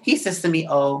 He says to me,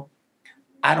 oh,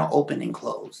 I don't open and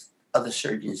close. Other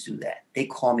surgeons do that. They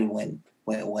call me when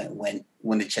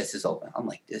the chest is open. I'm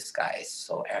like, this guy is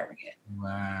so arrogant.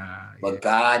 Wow. But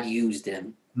God used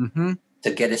him Mm-hmm.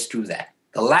 to get us through that.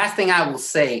 The last thing I will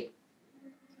say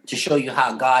to show you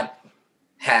how God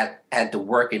had to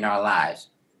work in our lives.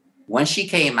 When she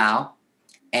came out,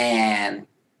 and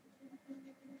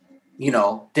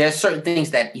there's certain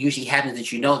things that usually happens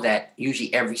that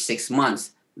usually every 6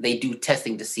 months they do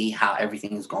testing to see how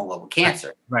everything is going well with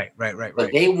cancer. Right.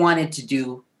 But they wanted to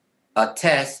do a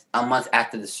test a month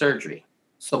after the surgery.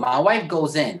 So my wife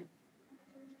goes in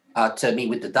to meet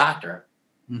with the doctor,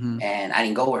 and I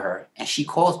didn't go with her. And she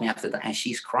calls me after that, and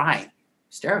she's crying,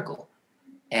 hysterical.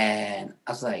 And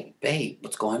I was like, babe,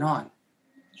 what's going on?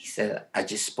 He said, I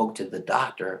just spoke to the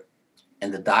doctor,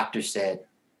 and the doctor said,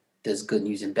 there's good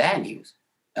news and bad news.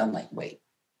 And I'm like, wait,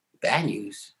 bad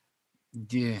news?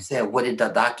 Yeah. He said, what did the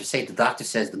doctor say? The doctor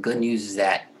says the good news is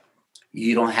that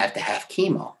you don't have to have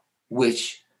chemo,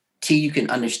 which till you can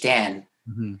understand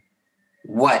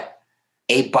what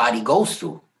a body goes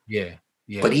through. Yeah.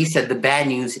 But he said the bad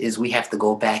news is we have to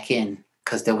go back in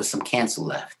because there was some cancer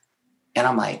left. And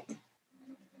I'm like,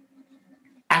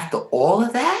 after all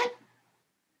of that,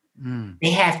 they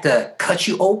have to cut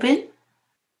you open?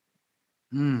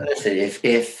 Listen,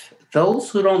 if those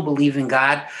who don't believe in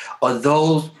God, or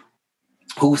those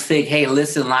who think, hey,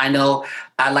 listen, Lionel,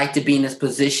 I'd like to be in this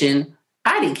position,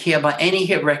 I didn't care about any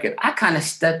hit record. I kind of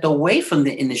stepped away from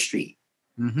the industry.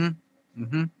 You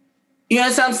know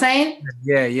what I'm saying?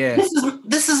 Yeah.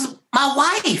 This is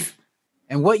my wife.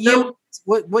 And what year?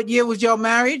 What year was y'all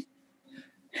married?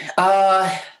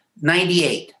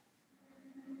 98.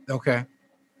 Okay.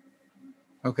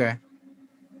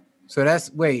 So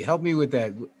that's help me with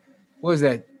that. What was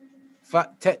that?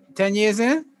 10 years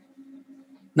in?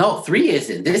 No, 3 years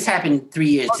in. This happened 3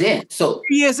 years in. So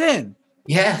 3 years in.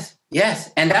 Yes.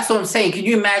 And that's what I'm saying. Can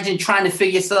you imagine trying to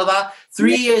figure yourself out?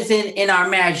 3 years in our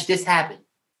marriage, this happened.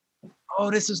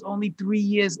 Oh, this was only 3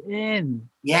 years in.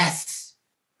 Yes.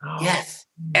 Yes.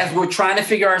 As we're trying to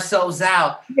figure ourselves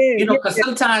out, because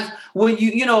sometimes when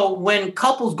when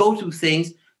couples go through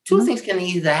things, two things can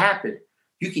either happen.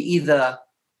 You can either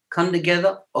come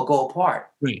together or go apart.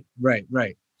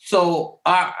 Right. So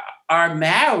our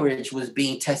marriage was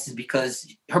being tested because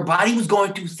her body was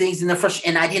going through things in the first,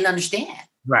 and I didn't understand.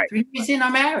 Right. 3 years in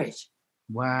our marriage.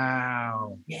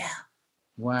 Wow. Yeah.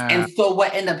 Wow. And so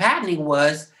what ended up happening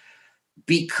was,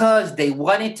 because they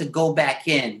wanted to go back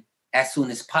in as soon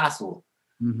as possible,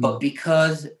 but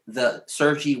because the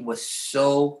surgery was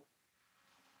so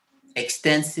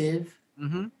extensive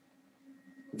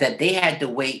that they had to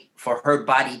wait for her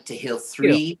body to heal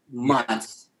 3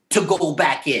 months to go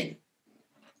back in.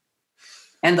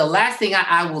 And the last thing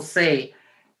I will say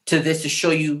to this to show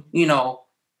you,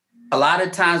 a lot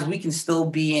of times we can still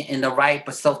be in the right,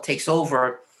 but self takes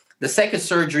over. The second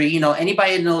surgery,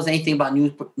 anybody that knows anything about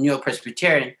New York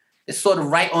Presbyterian, it's sort of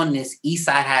right on this East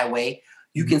Side Highway.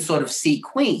 You can sort of see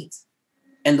Queens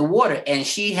and the water. And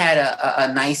she had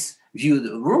a nice view of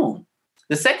the room.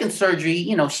 The second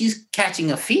surgery, she's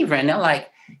catching a fever, and they're like,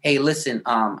 hey, listen,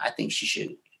 I think she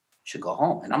should go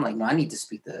home. And I'm like, no, I need to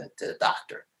speak to the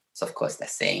doctor. So, of course,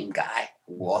 that same guy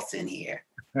walks in here,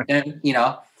 and,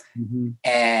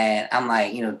 and I'm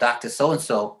like, Dr.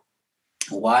 So-and-so,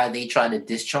 why are they trying to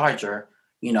discharge her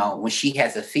when she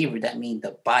has a fever, that means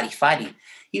the body fighting.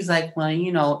 He's like,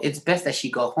 well, it's best that she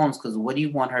go home because what do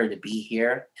you want her to be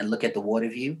here and look at the water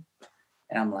view?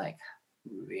 And I'm like,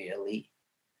 really?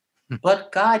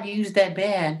 But God used that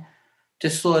man to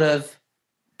sort of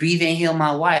breathe and heal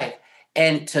my wife.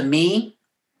 And to me,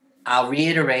 I'll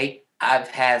reiterate, I've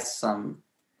had some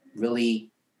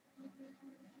really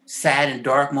sad and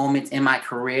dark moments in my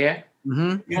career. Mm-hmm. You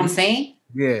know what I'm saying?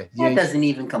 Yeah. That doesn't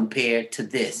even compare to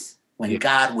this when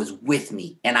God was with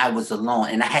me and I was alone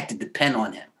and I had to depend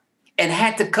on him and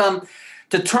had to come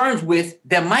to terms with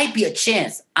there might be a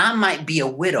chance I might be a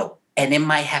widow and it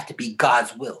might have to be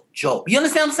God's will. Job. You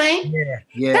understand what I'm saying?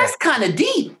 Yeah. That's kind of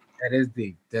deep. That is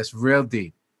deep. That's real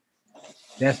deep.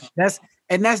 That's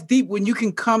deep when you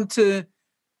can come to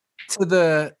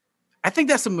the, I think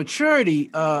that's a maturity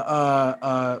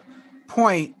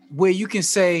point where you can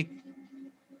say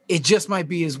it just might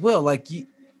be his will. Like you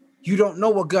don't know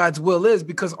what God's will is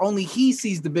because only he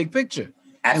sees the big picture.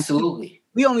 Absolutely.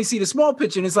 We only see the small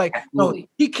picture. And it's like, no,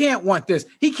 he can't want this.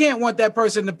 He can't want that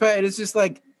person to pay. It's just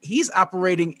like he's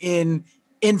operating in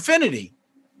infinity.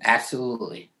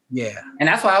 Absolutely. Yeah. And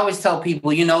that's why I always tell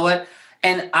people, you know what?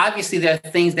 And obviously there are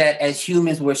things that as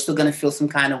humans, we're still going to feel some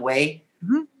kind of way,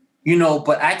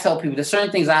 but I tell people there's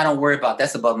certain things I don't worry about.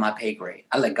 That's above my pay grade.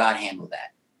 I let God handle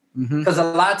that. Because a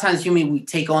lot of times we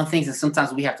take on things and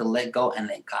sometimes we have to let go and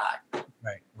let God.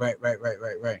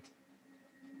 Right.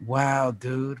 Wow,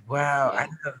 dude. Wow. Yeah.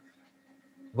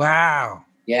 Wow.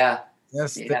 Yeah.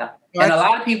 And a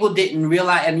lot of people didn't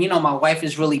realize, and my wife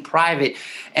is really private.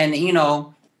 And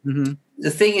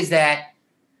the thing is that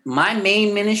my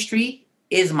main ministry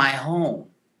is my home.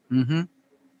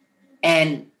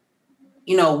 And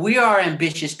we are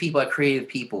ambitious people, are creative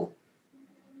people.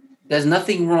 There's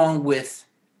nothing wrong with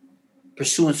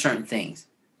pursuing certain things.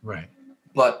 Right.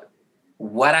 But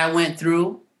what I went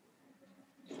through,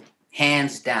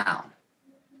 hands down,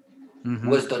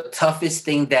 was the toughest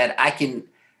thing that I can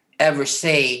ever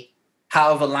say.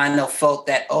 However, Lionel felt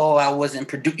that, I wasn't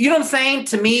produced. You know what I'm saying?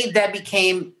 To me, that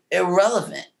became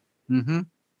irrelevant.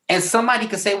 And somebody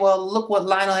could say, well, look what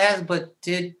Lionel has, but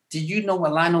did you know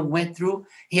what Lionel went through?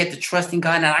 He had to trust in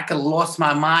God, and I could have lost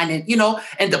my mind and,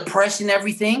 and depression and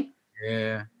everything.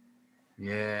 Yeah.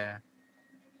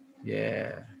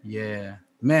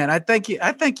 Man, I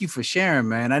thank you for sharing,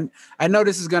 man. I know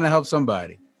this is going to help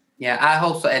somebody. Yeah, I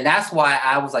hope so. And that's why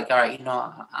I was like, all right,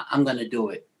 I'm going to do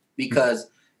it because,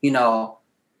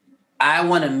 I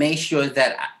want to make sure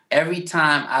that every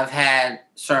time I've had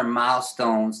certain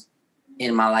milestones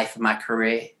in my life, in my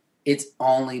career, it's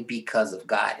only because of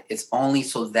God. It's only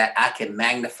so that I can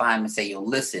magnify him and say,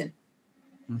 listen,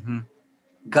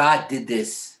 God did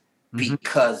this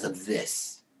because of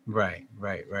this. Right.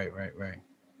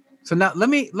 So now let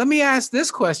me ask this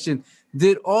question.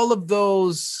 Did all of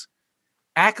those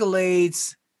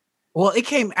accolades, well, it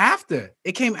came after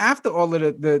all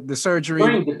of the surgery.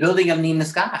 During the building of Nina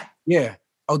Sky. Yeah.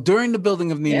 Oh, during the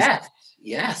building of Nina Sky.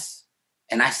 Yes.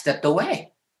 And I stepped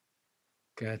away.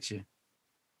 Gotcha.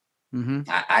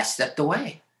 I stepped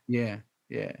away. Yeah.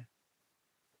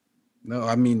 No,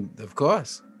 I mean, of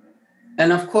course.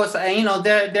 And of course,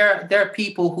 there are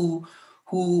people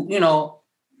who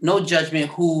no judgment,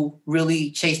 who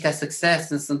really chase that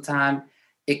success, and sometimes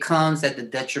it comes at the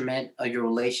detriment of your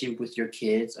relation with your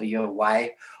kids or your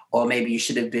wife, or maybe you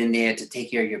should have been there to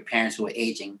take care of your parents who are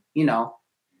aging.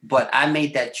 But I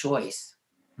made that choice.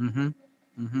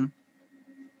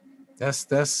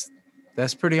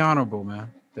 That's pretty honorable,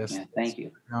 man. Thank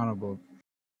you. Honorable.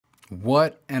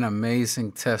 What an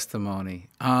amazing testimony.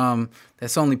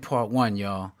 That's only part one,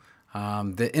 y'all.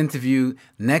 The interview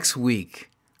next week,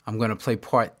 I'm going to play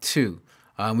part two.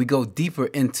 We go deeper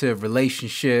into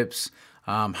relationships,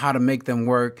 how to make them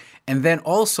work. And then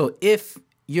also, if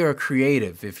you're a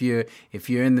creative, if you're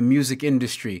in the music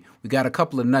industry, we got a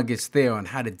couple of nuggets there on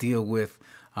how to deal with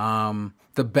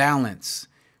the balance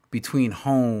between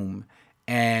home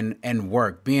and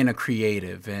work, being a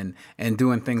creative and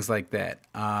doing things like that.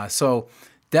 So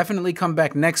definitely come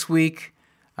back next week.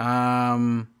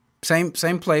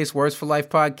 Same place, Words for Life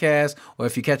podcast, or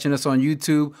if you're catching us on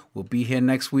YouTube, we'll be here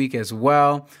next week as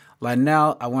well.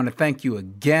 Lionel, I want to thank you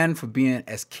again for being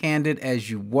as candid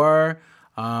as you were.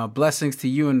 Blessings to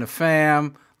you and the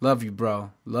fam. Love you,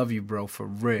 bro. Love you, bro, for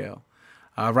real.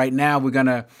 Right now, we're going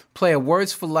to play a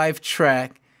Words for Life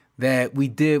track that we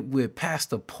did with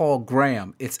Pastor Paul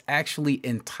Graham. It's actually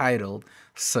entitled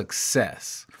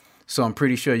Success. So I'm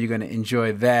pretty sure you're going to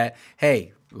enjoy that.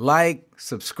 Hey, like,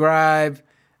 subscribe,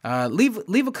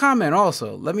 Leave a comment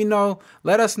also.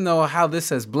 Let us know how this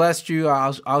has blessed you.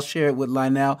 I'll share it with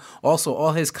Lionel. Also,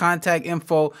 all his contact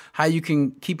info, how you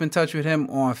can keep in touch with him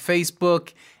on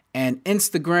Facebook and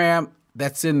Instagram.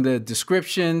 That's in the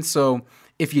description. So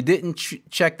if you didn't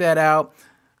check that out,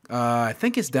 I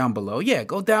think it's down below. Yeah,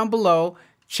 go down below,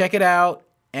 check it out,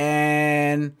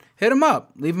 and hit him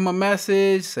up. Leave him a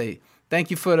message. Say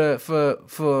thank you for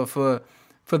the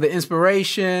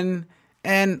inspiration.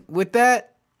 And with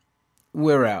that,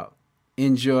 we're out.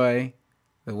 Enjoy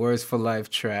the Words for Life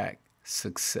track,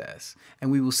 Success.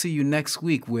 And we will see you next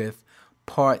week with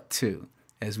part 2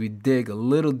 as we dig a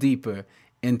little deeper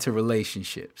into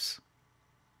relationships.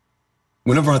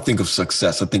 Whenever I think of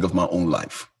success, I think of my own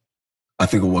life. I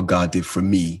think of what God did for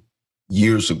me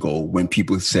years ago when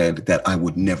people said that I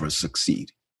would never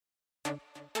succeed.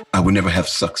 I would never have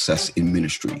success in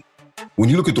ministry. When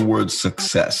you look at the word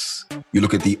success, you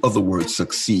look at the other word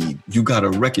succeed, you got to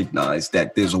recognize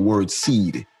that there's a word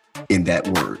seed in that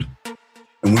word.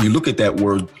 And when you look at that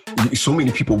word, so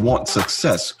many people want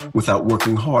success without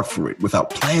working hard for it, without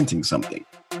planting something.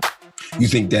 You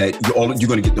think that you're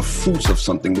going to get the fruits of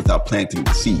something without planting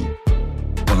the seed.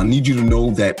 Well, I need you to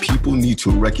know that people need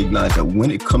to recognize that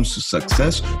when it comes to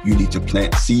success, you need to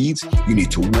plant seeds, you need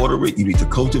to water it, you need to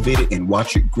cultivate it and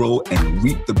watch it grow and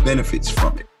reap the benefits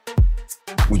from it.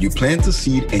 When you plant a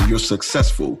seed and you're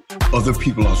successful, other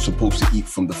people are supposed to eat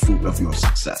from the fruit of your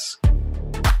success.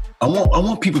 I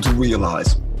want people to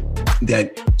realize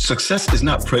that success is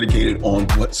not predicated on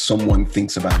what someone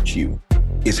thinks about you.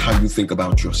 It's how you think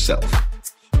about yourself.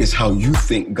 It's how you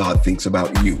think God thinks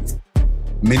about you.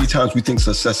 Many times we think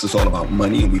success is all about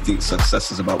money, and we think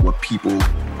success is about what people,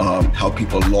 how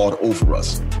people lord over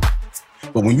us.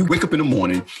 But when you wake up in the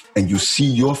morning and you see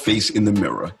your face in the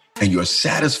mirror and you're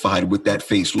satisfied with that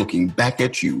face looking back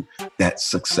at you, that's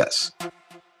success.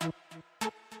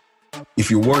 If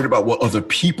you're worried about what other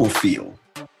people feel,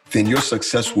 then your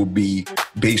success will be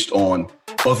based on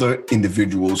other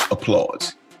individuals'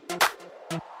 applause.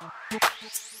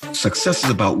 Success is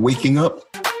about waking up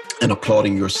and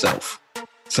applauding yourself.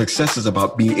 Success is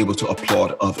about being able to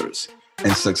applaud others.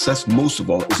 And success, most of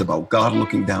all, is about God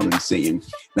looking down and saying,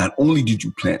 not only did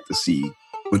you plant the seed,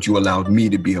 but you allowed me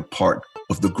to be a part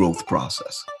of the growth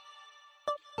process.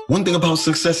 One thing about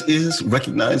success is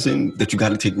recognizing that you got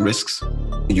to take risks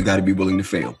and you got to be willing to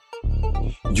fail.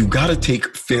 You got to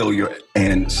take failure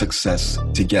and success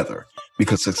together,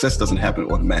 because success doesn't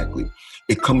happen automatically.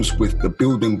 It comes with the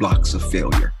building blocks of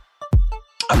failure.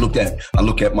 I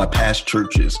look at my past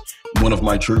churches. One of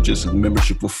my churches had a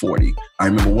membership of 40. I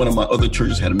remember one of my other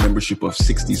churches had a membership of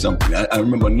 60 something. I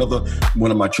remember another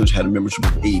one of my churches had a membership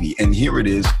of 80. And here it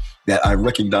is that I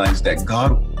recognized that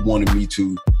God wanted me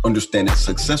to understand that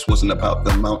success wasn't about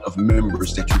the amount of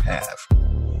members that you have.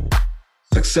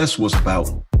 Success was about,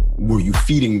 were you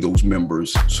feeding those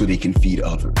members so they can feed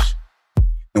others?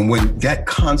 And when that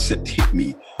concept hit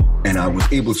me and I was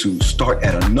able to start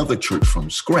at another church from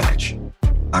scratch,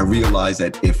 I realized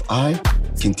that if I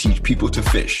can teach people to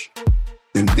fish,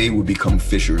 then they will become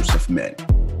fishers of men.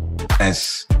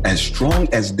 As strong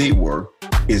as they were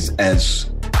is as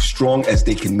strong as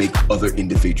they can make other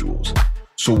individuals.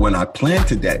 So when I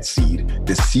planted that seed,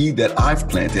 the seed that I've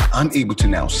planted, I'm able to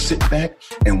now sit back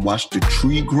and watch the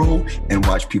tree grow and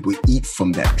watch people eat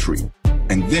from that tree.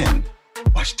 And then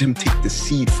watch them take the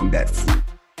seed from that fruit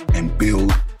and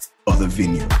build other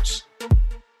vineyards.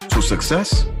 So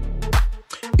success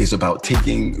is about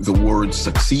taking the word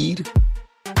succeed,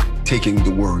 taking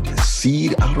the word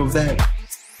seed out of that,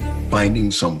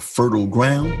 finding some fertile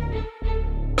ground,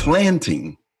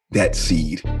 planting that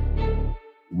seed,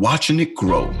 watching it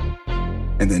grow,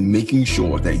 and then making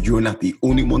sure that you're not the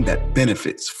only one that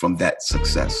benefits from that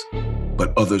success,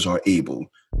 but others are able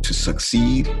to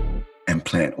succeed and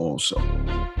plant also.